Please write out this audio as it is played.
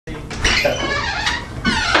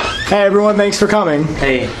Hey everyone, thanks for coming.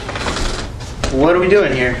 Hey, what are we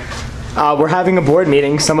doing here? We're having a board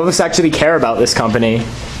meeting. Some of us actually care about this company.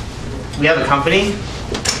 We have a company?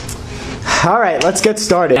 Alright, let's get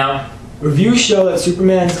started. Now, reviews show that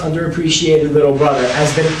Superman's underappreciated little brother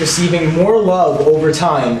has been receiving more love over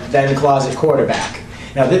time than closet quarterback.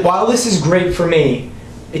 Now, while this is great for me,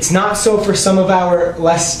 it's not so for some of our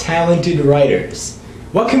less talented writers.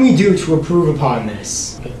 What can we do to improve upon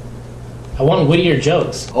this? I want wittier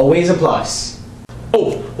jokes. Always a plus.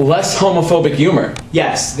 Oh, less homophobic humor.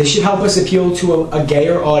 Yes, this should help us appeal to a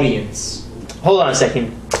gayer audience. Hold on a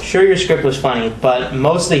second. Sure, your script was funny, but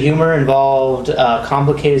most of the humor involved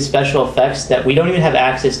complicated special effects that we don't even have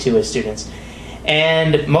access to as students.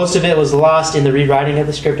 And most of it was lost in the rewriting of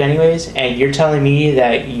the script anyways, and you're telling me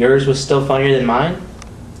that yours was still funnier than mine?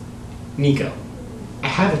 Nico, I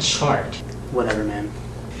have a chart. Whatever, man.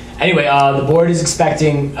 Anyway, the board is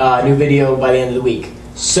expecting a new video by the end of the week.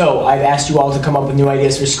 So, I've asked you all to come up with new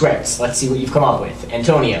ideas for scripts. Let's see what you've come up with.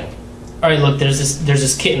 Antonio. Alright, look, there's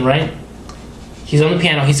this kitten, right? He's on the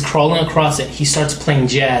piano, he's crawling across it, he starts playing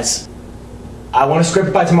jazz. I want a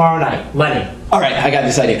script by tomorrow night. Lenny. Alright, I got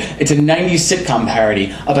this idea. It's a 90s sitcom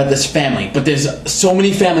parody about this family, but there's so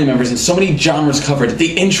many family members and so many genres covered that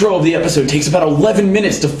the intro of the episode takes about 11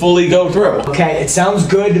 minutes to fully go through. Okay, it sounds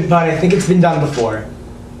good, but I think it's been done before.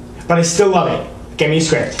 But I still love it. Give me a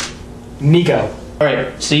script. Nico.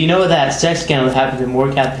 Alright, so you know that sex scandal that happened in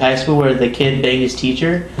Moore Catholic High School where the kid banged his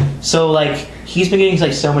teacher? So, like, he's been getting,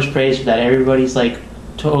 like, so much praise for that. Everybody's, like,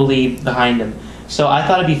 totally behind him. So I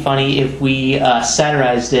thought it'd be funny if we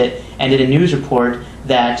satirized it and did a news report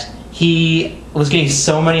that he was getting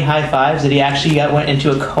so many high fives that he actually went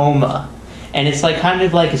into a coma. And it's, like, kind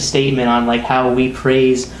of like a statement on, like, how we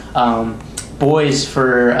praise boys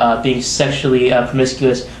for being sexually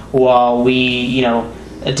promiscuous while we, you know,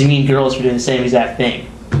 demean girls for doing the same exact thing.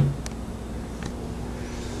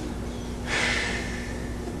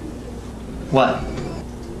 What?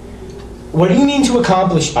 What do you mean to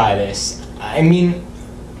accomplish by this? I mean,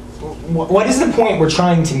 what is the point we're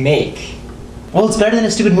trying to make? Well, it's better than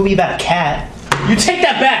a stupid movie about a cat. You take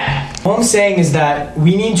that back! All I'm saying is that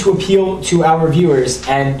we need to appeal to our viewers,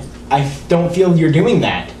 and I don't feel you're doing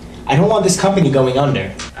that. I don't want this company going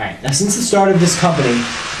under. Alright, now since the start of this company,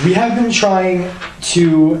 we have been trying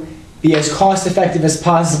to be as cost effective as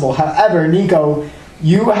possible. However, Nico,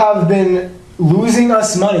 you have been losing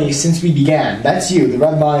us money since we began. That's you, the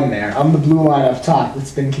red line there. I'm the blue line up top.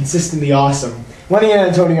 It's been consistently awesome. Lenny and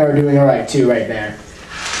Antonio are doing alright too, right there.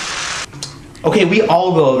 Okay, we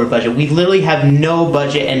all go over budget. We literally have no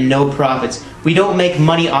budget and no profits. We don't make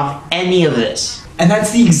money off any of this. And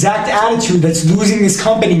that's the exact attitude that's losing this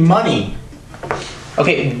company money.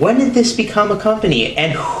 Okay, when did this become a company?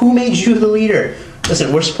 And who made you the leader?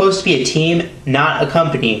 Listen, we're supposed to be a team, not a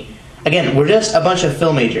company. Again, we're just a bunch of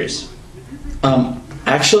film majors.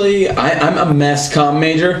 Actually, I'm a mass comm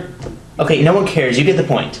major. Okay, no one cares. You get the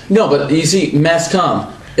point. No, but you see, mass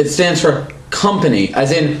comm, it stands for company,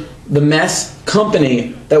 as in the mass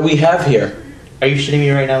company that we have here. Are you shitting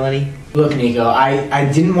me right now, Lenny? Look, Nico,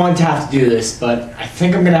 I didn't want to have to do this, but I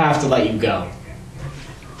think I'm gonna have to let you go.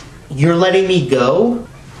 You're letting me go?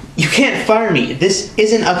 You can't fire me. This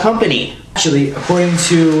isn't a company. Actually, according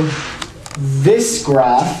to this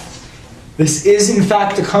graph, this is in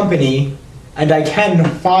fact a company, and I can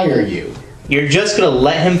fire you. You're just gonna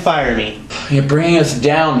let him fire me. You're bringing us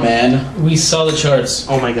down, man. We saw the charts.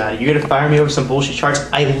 Oh my god, you're gonna fire me over some bullshit charts?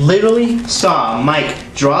 I literally saw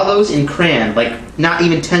Mike draw those in crayon, like, not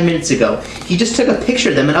even 10 minutes ago. He just took a picture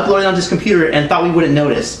of them and uploaded it onto his computer and thought we wouldn't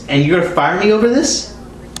notice. And you're gonna fire me over this?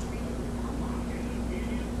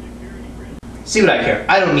 See what I care.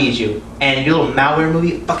 I don't need you. And your little malware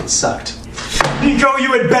movie fucking sucked. Nico,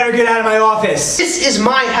 you had better get out of my office! This is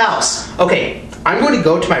my house! Okay, I'm going to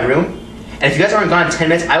go to my room, and if you guys aren't gone in 10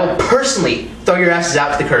 minutes, I will personally throw your asses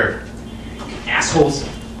out to the curb. Assholes.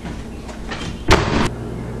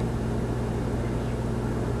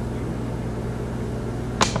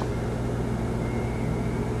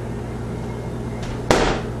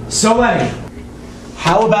 So Lenny,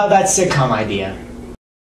 how about that sitcom idea?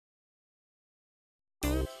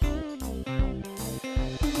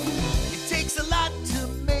 It takes a lot to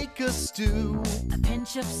make a stew. A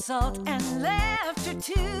pinch of salt and laughter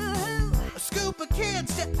too. A scoop of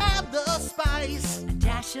kids to add the spice. A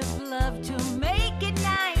dash of love to make it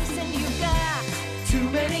nice. And you've got Too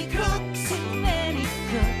many cooks. too many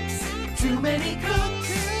cooks. Too many cooks.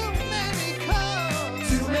 Too many cooks.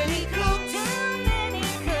 Too many cooks. Too many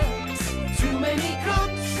cooks. Too many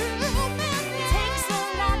cooks. It takes a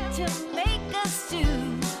lot to make a stew.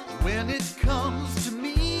 When it comes to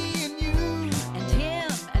me and you,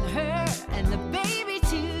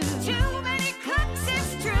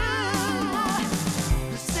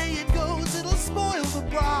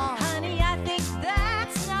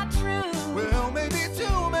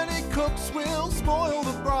 cooks will spoil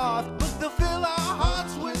the broth, but they'll fill our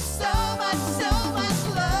hearts with so much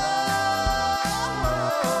love.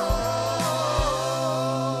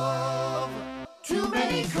 Too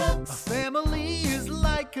many cooks. A family is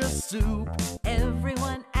like a soup.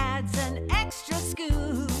 Everyone adds an extra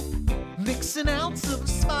scoop. Mix an ounce of a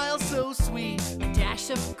smile so sweet. A dash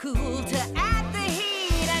of cool to add